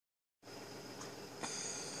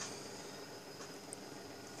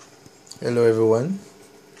Hello everyone,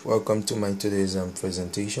 welcome to my today's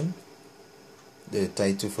presentation. The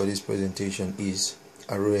title for this presentation is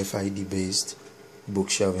RFID based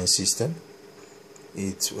book shelving system.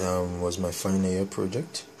 It was my final year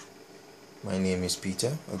project. My name is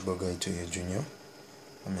Peter Agbogaitoye Jr.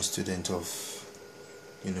 I'm a student of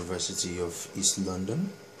University of East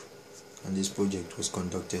London, and this project was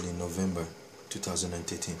conducted in November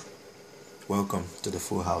 2013. Welcome to the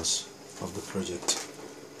full house of the project.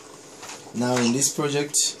 Now in this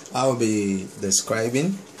project I'll be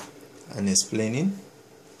describing and explaining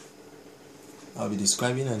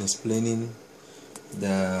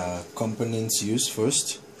the components used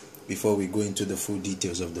first before we go into the full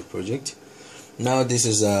details of the project. Now this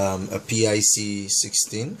is a PIC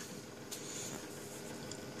 16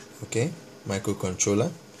 microcontroller,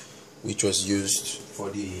 which was used for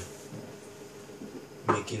the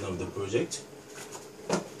making of the project.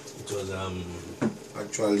 It was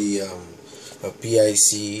actually a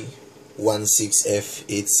PIC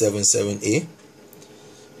 16F877A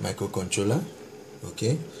microcontroller,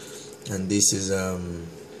 and this is a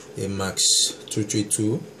MAX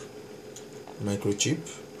 232 microchip,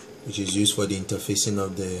 which is used for the interfacing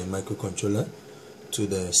of the microcontroller to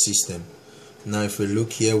the system. Now if we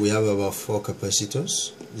look here, we have about 4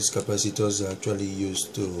 capacitors. These capacitors are actually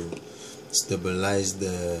used to stabilize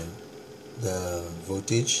the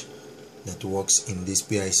voltage that works in this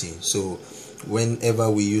PIC. So whenever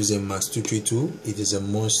we use a MAX 232, it is a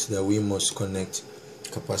must that we must connect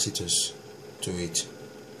capacitors to it.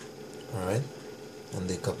 Alright, and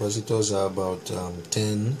the capacitors are about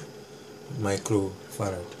 10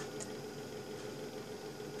 microfarad.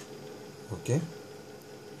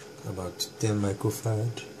 About 10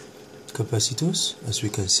 microfarad capacitors, as we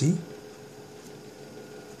can see.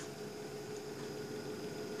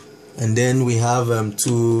 And then we have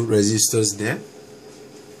 2 resistors there.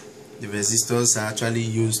 The resistors are actually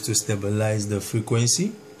used to stabilize the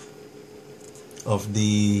frequency of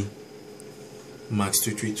the MAX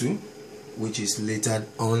 232, which is later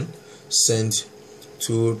on sent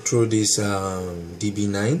through this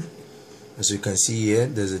DB9. As you can see here,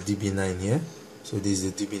 there's a DB9 here. So this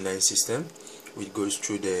is the DB9 system, which goes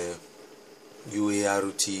through the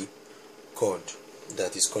UART cord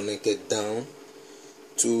that is connected down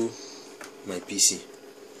to my PC.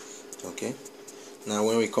 Now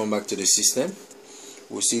when we come back to the system,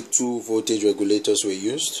 we see 2 voltage regulators were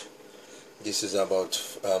used. This is about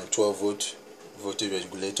 12 volt voltage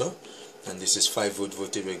regulator, and this is 5 volt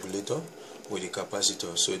voltage regulator with a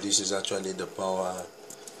capacitor. So this is actually the power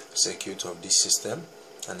circuit of this system,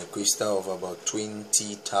 and a crystal of about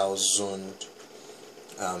 20,000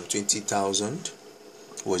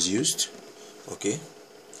 was used.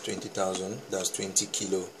 20,000, that's 20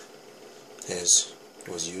 kilohertz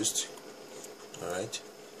was used. Alright,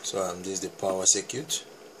 so this is the power circuit,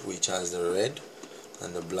 which has the red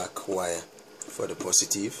and the black wire for the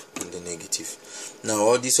positive and the negative. Now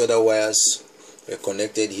all these other wires are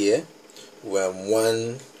connected here, where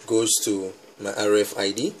one goes to my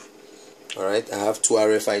RFID. Alright, I have 2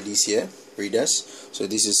 RFIDs here, readers. So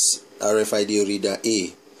this is RFID reader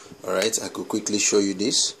A. Alright, I could quickly show you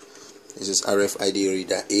this. This is RFID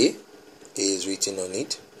reader A. A is written on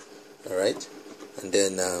it. Alright, and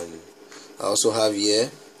then I also have here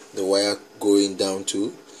the wire going down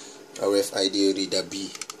to RFID reader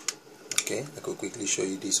B. I could quickly show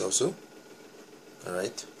you this also.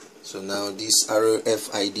 Alright, so now these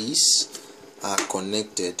RFIDs are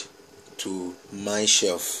connected to my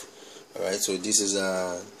shelf. Alright, so this is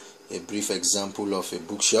a brief example of a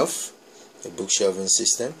bookshelf, a book shelving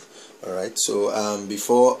system. Alright, so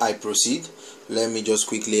before I proceed, let me just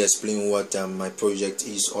quickly explain what my project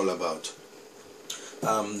is all about.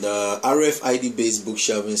 The RFID based book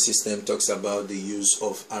shelving system talks about the use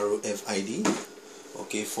of RFID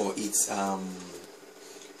for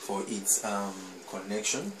its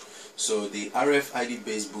connection. So the RFID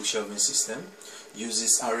based book shelving system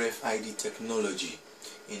uses RFID technology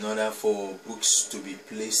in order for books to be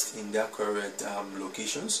placed in their correct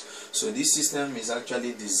locations. So this system is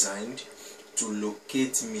actually designed to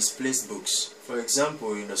locate misplaced books. For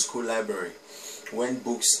example, in a school library, when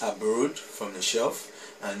books are borrowed from the shelf,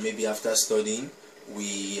 and maybe after studying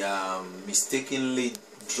we mistakenly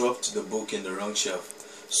dropped the book in the wrong shelf.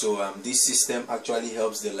 So this system actually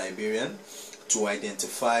helps the librarian to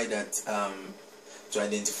identify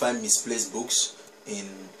misplaced books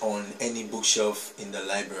on any bookshelf in the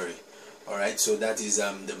library. Alright, so that is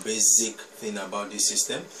the basic thing about this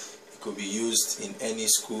system. could be used in any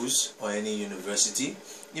schools or any university,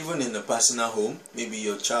 even in a personal home. Maybe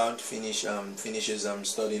your child finishes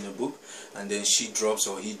studying a book, and then she drops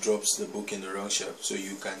or he drops the book in the wrong shelf, so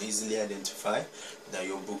you can easily identify that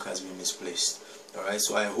your book has been misplaced. Alright,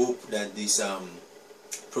 so I hope that this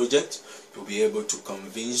project will be able to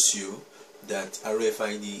convince you that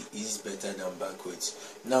RFID is better than barcodes.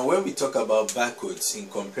 Now, when we talk about barcodes in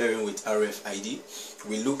comparing with RFID,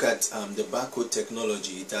 we look at the barcode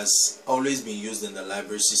technology. It has always been used in the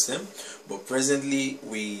library system, but presently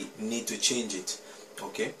we need to change it,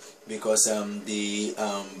 okay, because the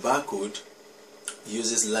barcode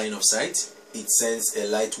uses line of sight. It sends a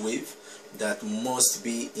light wave that must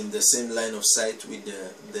be in the same line of sight with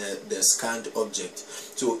the scanned object.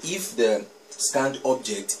 So if the scanned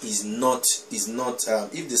object is not if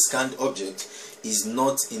the scanned object is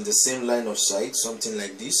not in the same line of sight, something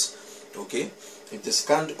like this, okay, if the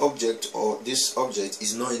scanned object or this object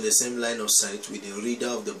is not in the same line of sight with the reader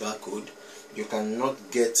of the barcode, you cannot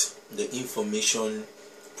get the information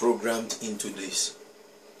programmed into this.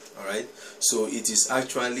 Alright, so it is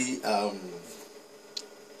actually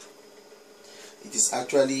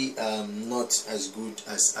not as good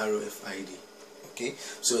as RFID. Okay,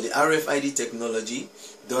 so the RFID technology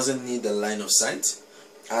doesn't need the line of sight,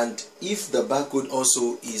 and if the barcode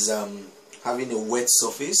also is having a wet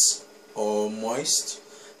surface or moist,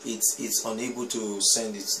 it's unable to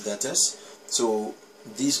send its data. So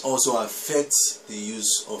this also affects the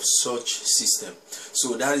use of such system.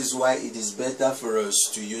 So that is why it is better for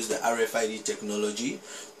us to use the RFID technology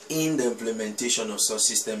in the implementation of such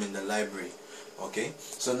system in the library. Okay,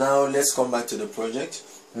 so now let's come back to the project.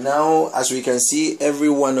 Now, as we can see, every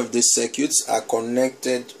one of these circuits are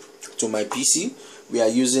connected to my PC. We are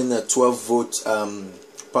using a 12-volt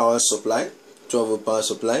power supply, 12-volt power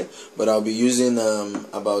supply, but I'll be using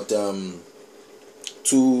about 9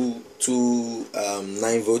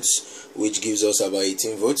 volts, which gives us about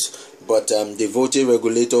 18 volts. But the voltage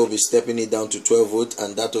regulator will be stepping it down to 12 volt,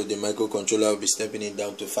 and that of the microcontroller will be stepping it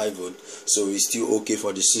down to 5 volt. So it's still okay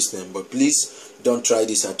for the system, but please don't try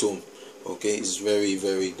this at home. Okay, it's very,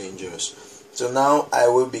 very dangerous. So now I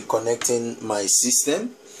will be connecting my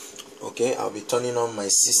system. Okay, I'll be turning on my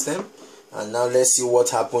system, and now let's see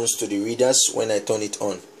what happens to the readers when I turn it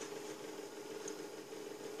on.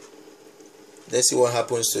 Let's see what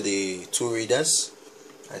happens to the two readers.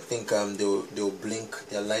 I think they'll blink,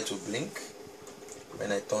 their light will blink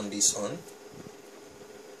when I turn this on.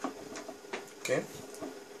 Okay.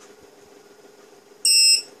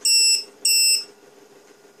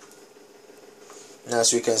 Now,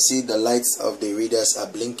 as you can see, the lights of the readers are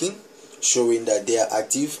blinking, showing that they are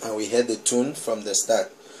active, and we heard the tune from the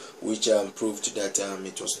start, which proved that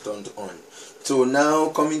it was turned on. So now,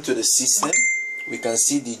 coming to the system, we can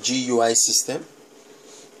see the GUI system.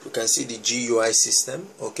 We can see the GUI system.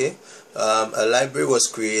 Okay, a library was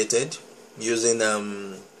created using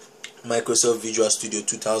Microsoft Visual Studio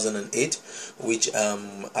 2008, which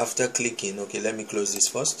after clicking, okay, let me close this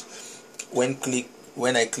first.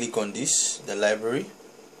 When I click on this, the library,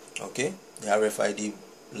 okay, the RFID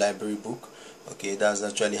library book, okay, that's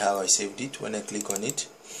actually how I saved it. When I click on it,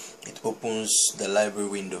 it opens the library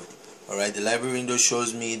window. Alright, the library window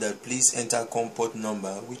shows me that please enter COM port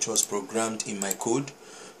number, which was programmed in my code.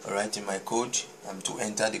 Alright, in my code, I'm to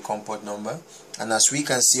enter the COM port number, and as we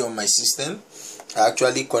can see on my system, I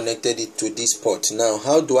actually connected it to this port. Now,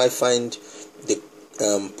 how do I find the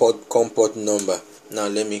COM port number? Now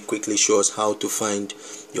let me quickly show us how to find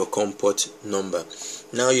your COM port number.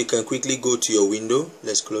 Now you can quickly go to your window.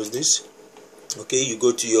 Let's close this. Okay, you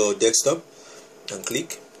go to your desktop and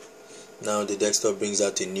click. Now the desktop brings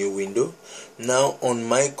out a new window. Now on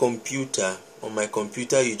my computer,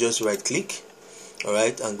 you just right click,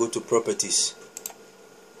 alright, and go to properties.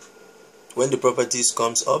 When the properties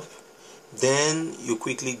comes up, then you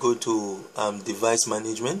quickly go to device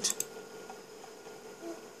management.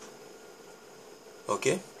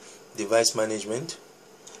 Okay, device management.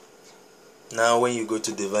 Now when you go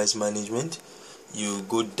to device management, you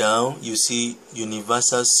go down, you see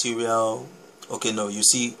universal serial, okay, no, you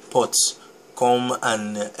see ports, COM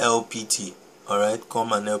and LPT. Alright,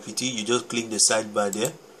 COM and LPT. You just click the sidebar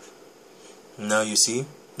there. Now you see,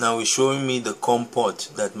 now it's showing me the COM port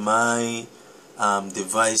that my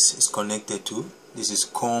device is connected to. This is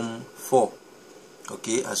COM4.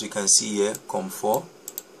 Okay, as you can see here, COM4.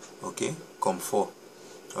 Okay, COM4.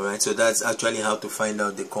 Alright, so that's actually how to find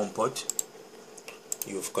out the COM port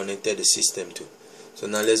you've connected the system to. So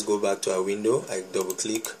now let's go back to our window. I double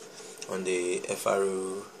click on the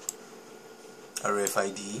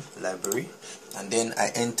RFID library, and then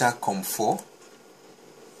I enter COM4.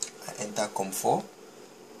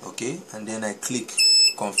 okay, and then I click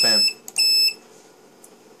confirm,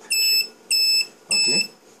 okay,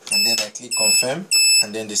 and then I click confirm,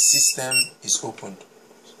 and then the system is opened.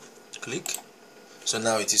 Click. So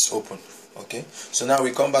now it is open. Okay, so now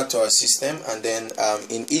we come back to our system, and then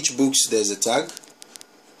in each book there's a tag.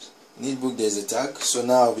 In each book there's a tag. So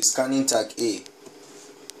now I'll be scanning tag A.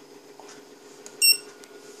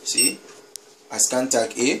 See, I scanned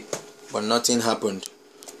tag A, but nothing happened.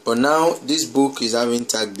 But now this book is having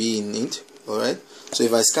tag B in it. Alright, so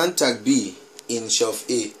if I scan tag B in shelf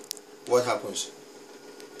A, what happens?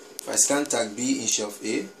 If I scan tag B in shelf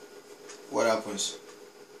A, what happens?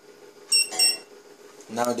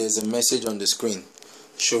 Now there's a message on the screen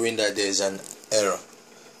showing that there's an error,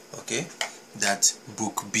 okay, that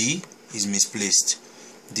book B is misplaced.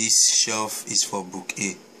 This shelf is for book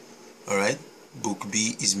A. Alright, book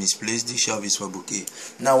B is misplaced, this shelf is for book A.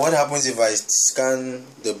 Now what happens if I scan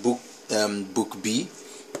the book B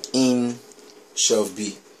in shelf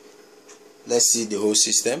B? Let's see the whole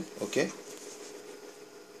system. Okay,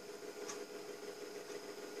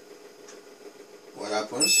 what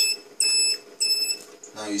happens?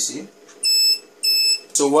 Now you see.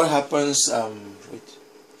 So what happens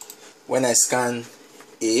when I scan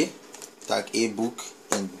A, tag A book,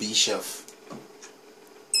 and B shelf?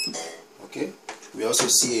 Okay, we also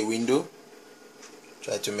see a window.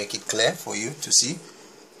 Try to make it clear for you to see.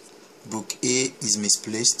 Book A is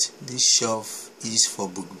misplaced. This shelf is for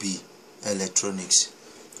book B, electronics.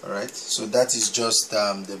 Alright, so that is just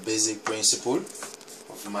the basic principle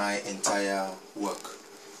of my entire work.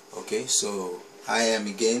 Okay, so I am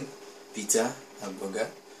again Peter Amboga,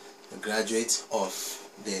 a graduate of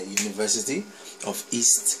the University of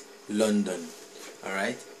East London.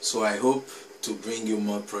 Alright, so I hope to bring you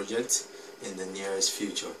more projects in the nearest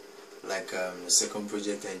future. Like the second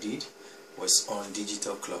project I did was on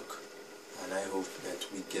digital clock, and I hope that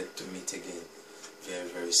we get to meet again very,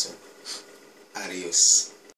 very soon. Adios.